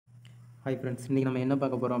Hi friends, இன்றைக்கி நம்ம என்ன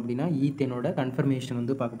பார்க்க போகிறோம் அப்படின்னா ஈத்தேனோட கன்ஃபர்மேஷன்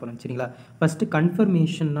வந்து பார்க்க போகிறோம். சரிங்களா? ஃபஸ்ட்டு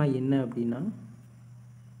கன்ஃபர்மேஷன்னா என்ன அப்படின்னா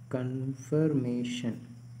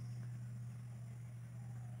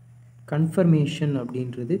கன்ஃபர்மேஷன்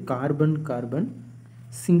அப்படின்றது carbon carbon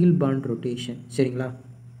single bond rotation. சரிங்களா?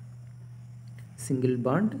 சிங்கிள்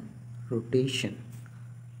பாண்ட் ரொட்டேஷன்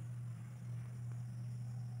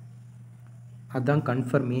அதுதான்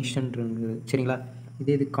கன்ஃபர்மேஷன்றது. சரிங்களா?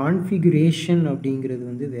 இது கான்ஃபிகுரேஷன் அப்படிங்கிறது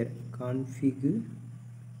வந்து வேறு. கான்ஃபிகுரேஷன்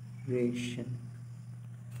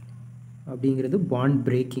அப்படிங்கிறது பாண்ட்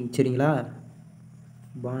பிரேக்கிங். சரிங்களா?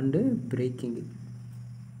 பாண்டு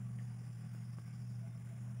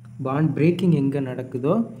பிரேக்கிங் எங்கே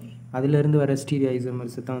நடக்குதோ அதிலிருந்து வர ஸ்டீரியோ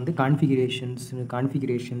ஐசோமர்ஸ் தான் வந்து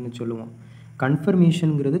கான்ஃபிகுரேஷன் சொல்லுவோம்.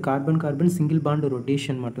 கன்ஃபர்மேஷனுங்கிறது carbon carbon single bond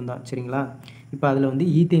rotation மட்டும்தான். சரிங்களா? இப்போ அதில் வந்து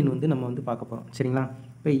ஈத்தேன் வந்து நம்ம வந்து பார்க்க போகிறோம். சரிங்களா?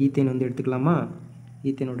 இப்போ ஈத்தேன் வந்து எடுத்துக்கலாமா?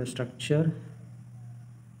 ஈத்தேனோட structure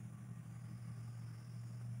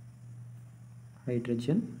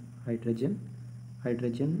hydrogen hydrogen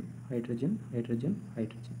hydrogen hydrogen hydrogen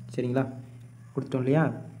hydrogen. சரிங்களா? கொடுத்தோம் இல்லையா?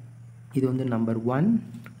 இது வந்து நம்பர் 1,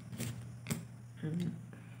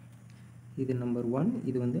 இது நம்பர் 1,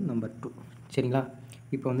 இது வந்து நம்பர் 2. சரிங்களா?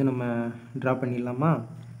 இப்போ வந்து நம்ம ட்ரா பண்ணிடலாமா?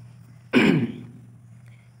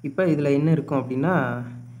 இப்போ இதில் என்ன இருக்கும் அப்படின்னா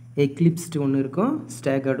எக்லிப்ஸ்டு ஒன்று இருக்கும்,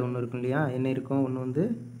 ஸ்டாகர்டு ஒன்று இருக்கும் இல்லையா? என்ன இருக்கும்? ஒன்று வந்து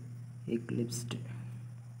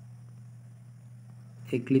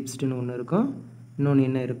எக்லிப்ஸ்டுன்னு ஒன்று இருக்கும், இன்னொன்று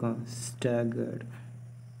என்ன இருக்கும்?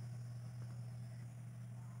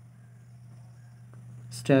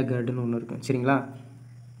 ஸ்டாகர்டுன்னு ஒன்று இருக்கும். சரிங்களா?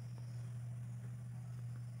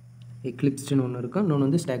 எக்லிப்ஸ்டுன்னு ஒன்று இருக்கும், இன்னொன்று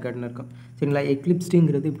வந்து ஸ்டாகர்டுன்னு இருக்கும். சரிங்களா?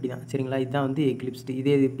 எக்லிப்ஸ்டுங்கிறது இப்படி தான். சரிங்களா? இதுதான் வந்து எக்லிப்ஸ்டு.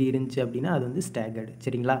 இதே இது எப்படி இருந்துச்சு அப்படின்னா அது வந்து ஸ்டாகர்டு.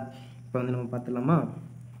 சரிங்களா? இப்போ வந்து நம்ம பார்த்துடலாமா?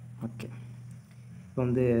 ஓகே. இப்போ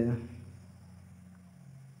வந்து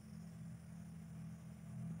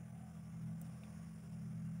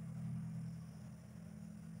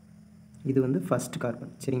இது வந்து ஃபஸ்ட்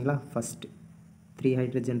கார்பன். சரிங்களா? ஃபஸ்ட்டு 3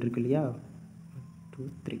 ஹைட்ரஜன் இருக்கு இல்லையா? 2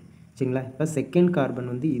 3. சரிங்களா? இப்போ செகண்ட்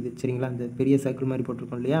கார்பன் வந்து இது. சரிங்களா? இந்த பெரிய சர்க்கிள் மாதிரி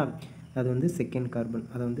போட்டிருக்கோம் இல்லையா? அது வந்து செகண்ட் கார்பன்.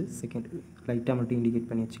 அதை வந்து செகண்ட் லைட்டாக மட்டும் இண்டிகேட்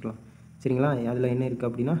பண்ணி வச்சுக்கலாம். சரிங்களா? அதில் என்ன இருக்குது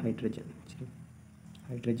அப்படின்னா ஹைட்ரஜன். சரி,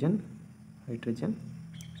 ஹைட்ரஜன் ஹைட்ரஜன்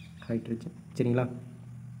ஹைட்ரஜன். சரிங்களா?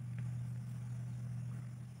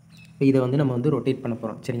 இப்போ இதை வந்து நம்ம வந்து ரொட்டேட் பண்ண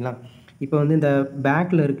போகிறோம். சரிங்களா? இப்போ வந்து இந்த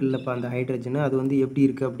பேக்கில் இருக்குல்லப்பா அந்த ஹைட்ரஜனு, அது வந்து எப்படி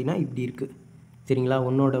இருக்குது அப்படின்னா இப்படி இருக்குது. சரிங்களா?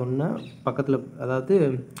 ஒன்றோட ஒன்று பக்கத்தில், அதாவது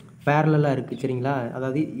பேரலாக இருக்குது. சரிங்களா?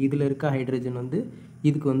 அதாவது இதில் இருக்க ஹைட்ரஜன் வந்து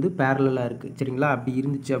இதுக்கு வந்து பேரலாக இருக்குது. சரிங்களா? அப்படி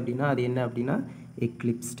இருந்துச்சு அப்படின்னா அது என்ன அப்படின்னா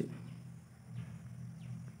எக்லிப்ஸ்டு.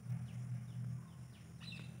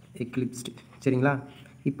 சரிங்களா?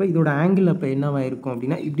 இப்போ இதோட ஆங்கிள் அப்போ என்னவாக இருக்கும்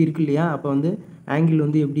அப்படின்னா இப்படி இருக்கு இல்லையா? அப்போ வந்து ஆங்கிள்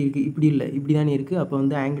வந்து எப்படி இருக்குது? இப்படி இல்லை, இப்படி தானே இருக்குது. அப்போ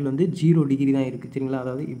வந்து ஆங்கிள் வந்து 0 டிகிரி தான் இருக்குது. சரிங்களா?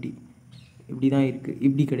 அதாவது இப்படி தான் இருக்குது,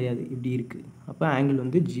 இப்படி கிடையாது, இப்படி இருக்குது. அப்போ ஆங்கிள்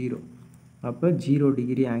வந்து 0. அப்போ 0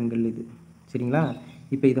 டிகிரி ஆங்கிள் இது. சரிங்களா?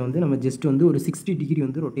 இப்போ இதை வந்து நம்ம ஜஸ்ட் வந்து ஒரு 60 டிகிரி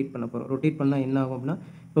வந்து ரொட்டேட் பண்ண போகிறோம். ரொட்டேட் பண்ணால் என்ன ஆகும் அப்படின்னா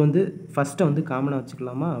இப்போ வந்து ஃபஸ்ட்டை வந்து காமனாக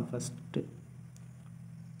வச்சுக்கலாமா?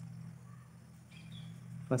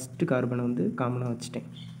 ஃபஸ்ட்டு கார்பனை வந்து காமனாக வச்சுட்டேன்.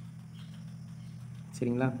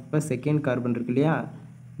 சரிங்களா? இப்போ செகண்ட் கார்பன் இருக்கு இல்லையா?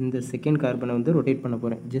 இந்த செகண்ட் கார்பனை வந்து ரொட்டேட் பண்ண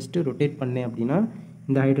போகிறேன். ஜஸ்ட்டு ரொட்டேட் பண்ணேன் அப்படின்னா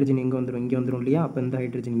இந்த ஹைட்ரஜன் எங்கே வந்துடும்? இங்கே வந்துடும் இல்லையா? அப்போ இந்த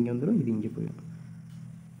ஹைட்ரஜன் இங்கே வந்துடும், இது இங்கே போயிடும்.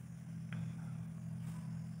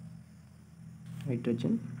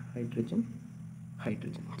 Hydrogen hydrogen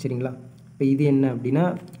hydrogen. சரிங்களா? இப்போ இது என்ன அப்படின்னா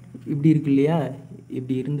இப்படி இருக்கு இல்லையா?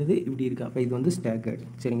 இப்படி இருந்தது, இப்படி இருக்குது. அப்போ இது வந்து ஸ்டாகர்டு.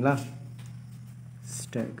 சரிங்களா?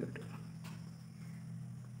 ஸ்டாகர்டு.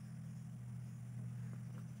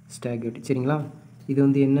 சரிங்களா? இது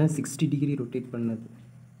வந்து என்ன? 60 டிகிரி ரொட்டேட் பண்ணது.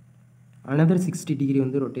 அனதர் 60 டிகிரி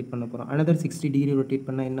வந்து ரொட்டேட் பண்ண போகிறோம். அனதர் 60 டிகிரி ரொட்டேட்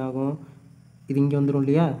பண்ணால் என்ன ஆகும்? இது இங்கே வந்துடும்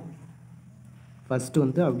இல்லையா? ஃபஸ்ட்டு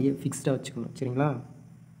வந்து அப்படியே ஃபிக்ஸ்டாக வச்சுக்கணும். சரிங்களா?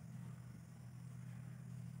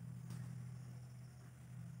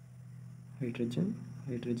 Hydrogen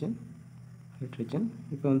hydrogen hydrogen.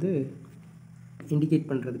 இப்போ வந்து இண்டிகேட்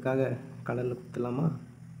பண்ணுறதுக்காக கலரில் கொடுத்துடலாமா?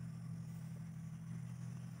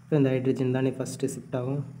 இப்போ இந்த ஹைட்ரஜன் தானே ஃபஸ்ட்டு ஷிஃப்ட்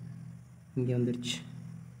ஆகும், இங்கே வந்துடுச்சு.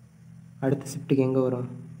 அடுத்த ஷிஃப்ட்டுக்கு எங்கே வரும்?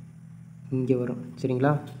 இங்கே வரும்.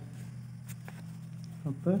 சரிங்களா?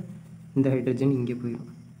 அப்போ இந்த ஹைட்ரஜன் இங்கே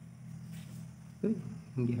போயிடும். இப்போ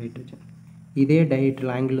இங்கே ஹைட்ரஜன், இதே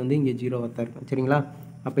டயட்ரல் ஆங்கிள் வந்து இங்கே 0 தான் இருக்கும். சரிங்களா?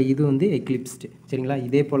 அப்போ இது வந்து எக்லிப்ஸ்டு. சரிங்களா?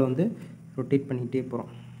 இதே போல் வந்து ரொட்டேட் பண்ணிகிட்டே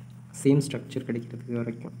போகிறோம் சேம் ஸ்ட்ரக்சர் கிடைக்கிறதுக்கு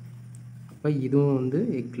வரைக்கும். அப்போ இதுவும் வந்து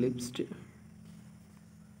எக்லிப்ஸ்டு.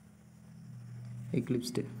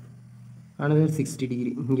 அனதர் 60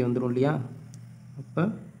 டிகிரி இங்கே வந்துடும் இல்லையா? அப்போ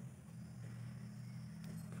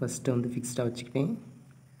ஃபஸ்ட்டு வந்து ஃபிக்ஸ்டாக வச்சுக்கிட்டேன்.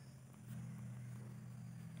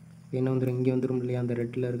 என்ன வந்துடும், இங்கே வந்துடும் இல்லையா, அந்த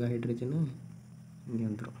ரெட்டில் இருக்க ஹைட்ரஜனு இங்கே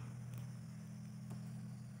வந்துடும்.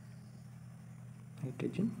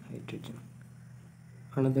 Hydrogen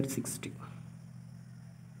another 60.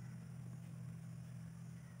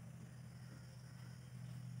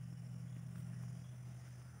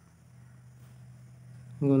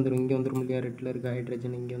 இங்கே வந்துடும் இல்லையா, ரெட்டில் இருக்க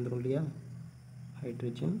ஹைட்ரஜன் இங்கே வந்துடும் இல்லையா,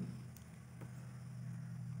 ஹைட்ரஜன்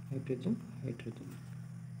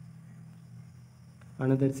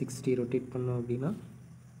another 60 ரொட்டேட் பண்ணோம் அப்படின்னா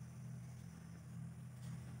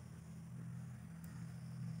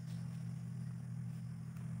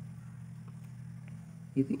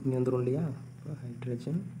இது இங்கே வந்துடும் இல்லையா. இப்போ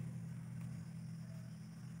ஹைட்ரஜன்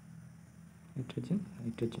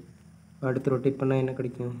அடுத்து ரொட்டேட் பண்ணால் என்ன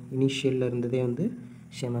கிடைக்கும், இனிஷியலில் இருந்ததே வந்து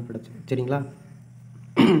ஷேமாக கிடச்சிடும். சரிங்களா,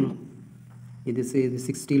 இது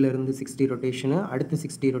 60லேருந்து 60 ரொட்டேஷனு, அடுத்து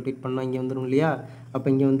 60 ரொட்டேட் பண்ணால் இங்கே வந்துடும் இல்லையா. அப்போ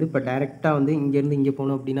இங்கே வந்து இப்போ டைரெக்டாக வந்து இங்கேருந்து இங்கே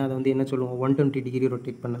போனோம் அப்படின்னா அதை வந்து என்ன சொல்லுவோம், 120 டிகிரி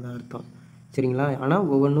ரொட்டேட் பண்ணதாக அர்த்தம். சரிங்களா, ஆனால்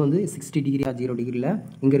ஒவ்வொன்றும் வந்து 60 டிகிரி 0 டிகிரியில்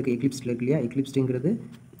இங்கே இருக்குது, எக்லிப்ஸ்டில் இருக்கு இல்லையா. எக்லிப்ஸ்டுங்கிறது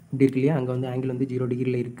இப்படி இருக்கு இல்லையா, அங்கே வந்து ஆங்கிள் வந்து 0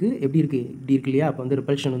 டிகிரியில் இருக்குது. எப்படி இருக்குது, இப்படி இருக்கு இல்லையா. அப்போ வந்து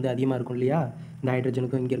ரிப்பல்ஷன் வந்து அதிகமாக இருக்கும் இல்லையா, இந்த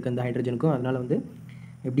ஹைட்ரஜனுக்கும் இங்கே இருக்க இந்த ஹைட்ரஜனுக்கும். அதனால் வந்து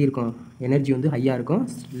எப்படி இருக்கும், எனர்ஜி வந்து ஹையாக இருக்கும்,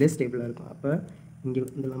 லெஸ் ஸ்டேபிளாக இருக்கும். அப்போ இங்கே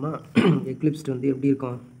வந்துலாமா, எக்லிப்ஸ்ட் வந்து எப்படி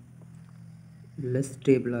இருக்கும், லெஸ்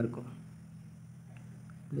ஸ்டேபிளாக இருக்கும்,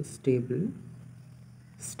 லெஸ் ஸ்டேபிள்.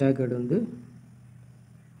 ஸ்டாகர்டு வந்து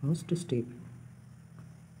மோஸ்ட் ஸ்டேபிள்.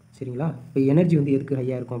 சரிங்களா, இப்போ எனர்ஜி வந்து எதுக்கு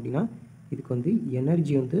ஹையாக இருக்கும் அப்படின்னா, இதுக்கு வந்து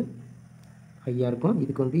எனர்ஜி வந்து ஹையாக இருக்கும்,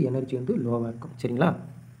 இதுக்கு வந்து எனர்ஜி வந்து லோவாக இருக்கும். சரிங்களா,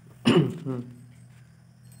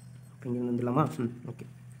 இப்போ இங்கே வந்துடலாமா. ஓகே,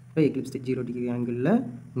 இப்போ எக்லிப்ஸ்ட் 0 டிகிரி ஆங்கிளில்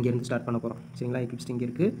இங்கேருந்து ஸ்டார்ட் பண்ண போகிறோம். சரிங்களா, எக்லிப்ஸ்ட் இங்கே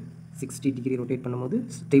இருக்குது, 60 டிகிரி ரொட்டேட் பண்ணும்போது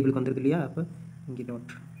ஸ்டேபிளுக்கு வந்துருக்கு இல்லையா. அப்போ இங்கே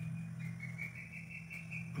டாட்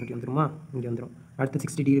இங்கே வந்துருமா, இங்கே வந்துடும். அடுத்து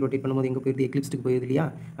 60 டிகிரி ரொட்டேட் பண்ணும்போது எங்கே போயிடுது, எக்லிப்ஸ்ட்டுக்கு போயிடுது இல்லையா.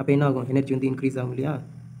 அப்போ என்ன ஆகும், எனர்ஜி வந்து இன்க்ரீஸ் ஆகும் இல்லையா.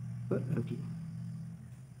 இப்போ அப்படி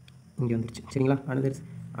இங்கே வந்துருச்சு. சரிங்களா,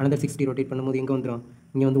 அனதர் 60 ரொட்டேட் பண்ணும்போது எங்கே வந்துடும்,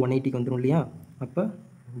 இங்கே வந்து 180க்கு வந்துடும் இல்லையா. அப்போ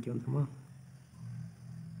இங்கே வந்துடுமா,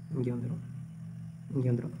 இங்கே வந்துடும்.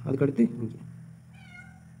 அதுக்கடுத்து இங்கே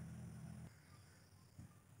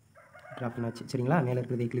ட்ராப் பண்ணாச்சு. சரிங்களா, மேலே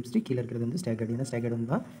இருக்கிறது எக்லிப்ஸ்ட், கீழே இருக்கிறது வந்து ஸ்டாகர்டு. ஏன்னா ஸ்டாகர்டு வந்து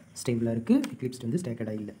தான் ஸ்டேபிளாக இருக்குது, எக்லிப்ஸ்ட் வந்து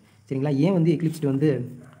ஸ்டாகர்டாக இல்லை. சரிங்களா, ஏன் வந்து எக்லிப்ஸ்ட் வந்து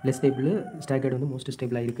லெஸ் ஸ்டேபிள், ஸ்டாகர்டு வந்து மோஸ்ட்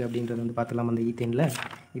ஸ்டேபிளாக இருக்குது அப்படின்றத வந்து பார்த்துக்கலாம் அந்த ஈத்தேனில்.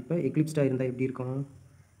 இப்போ எக்லிப்ஸ்டாக இருந்தால் எப்படி இருக்கும்,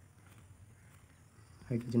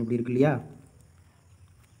 ஹைட்ரஜன் இப்படி இருக்கு இல்லையா,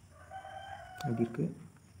 அப்படி இருக்குது,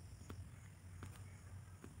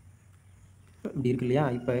 இப்படி இருக்கு இல்லையா.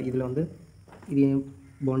 இப்போ இதில் வந்து இது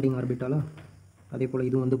பாண்டிங் ஆர்பிட்டாலா, அதே போல்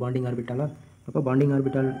இதுவும் வந்து பாண்டிங் ஆர்பிட்டாலா. அப்போ பாண்டிங்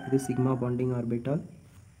ஆர்பிட்டால் இது சிக்மா பாண்டிங் ஆர்பிட்டால்,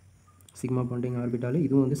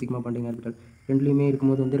 இதுவும் வந்து சிக்மா பாண்டிங் ஆர்பிட்டால். ரெண்டுலேயுமே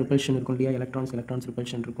இருக்கும்போது வந்து ரிப்பல்ஷன் இருக்கும் இல்லையா, எலக்ட்ரான்ஸ்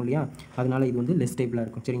ரிப்பல்ஷன் இருக்கும் இல்லையா. அதனால் இது வந்து லெஸ் ஸ்டேபிளாக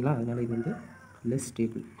இருக்கும். சரிங்களா, அதனால் இது வந்து லெஸ்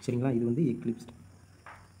ஸ்டேபிள். சரிங்களா, இது வந்து எக்லிப்ஸ்ட்.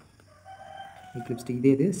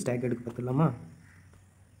 இதே இது ஸ்டாகர்டுக்கு பார்த்துடலாமா.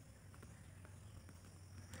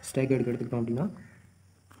 ஸ்டாகர்டுக்கு எடுத்துக்கிட்டோம் அப்படின்னா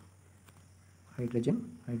ஹைட்ரஜன்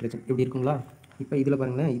எப்படி இருக்குங்களா. இப்போ இதில்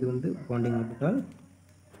பாருங்களேன், இது வந்து பாண்டிங் ஆர்பிட்டால்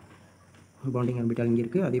இங்கே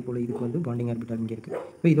இருக்குது, அதே போல் இதுக்கு வந்து பாண்டிங் ஆர்பிட்டால் இங்கே இருக்குது.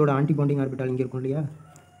 இப்போ இதோட ஆன்டி பாண்டிங் ஆர்பிட்டால் இங்கே இருக்கும் இல்லையா,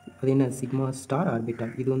 அது என்ன, சிக்மா ஸ்டார்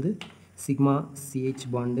ஆர்பிட்டால். இது வந்து சிக்மா சிஹெச்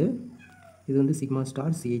பாண்டு, இது வந்து சிக்மா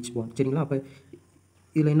ஸ்டார் சிஹெச் பாண்ட். சரிங்களா, அப்போ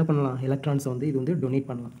இதில் என்ன பண்ணலாம், எலக்ட்ரான்ஸை வந்து இது வந்து டொனேட்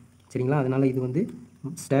பண்ணலாம். சரிங்களா, அதனால் இது வந்து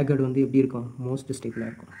ஸ்டாகர்டு வந்து எப்படி இருக்கும், மோஸ்ட் ஸ்டேபிளாக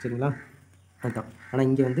இருக்கும். சரிங்களா, அதுதான். ஆனால்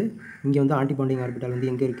இங்கே வந்து ஆன்டி பாண்டிங் ஆர்பிட்டால் வந்து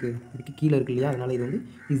எங்கே இருக்குது, இதுக்கு கீழே இருக்குது இல்லையா. அதனால் இது வந்து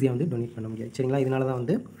ஈஸியாக வந்து டொனேட் பண்ண முடியாது. சரிங்களா, இதனால தான்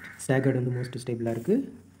வந்து ஸ்டாகர்டு வந்து மோஸ்ட் ஸ்டேபிளாக இருக்குது,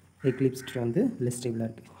 எக்லிப்ஸ்ட் வந்து லெஸ் ஸ்டேபிளாக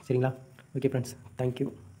இருக்குது. சரிங்களா, ஓகே ஃப்ரெண்ட்ஸ், தேங்க்யூ.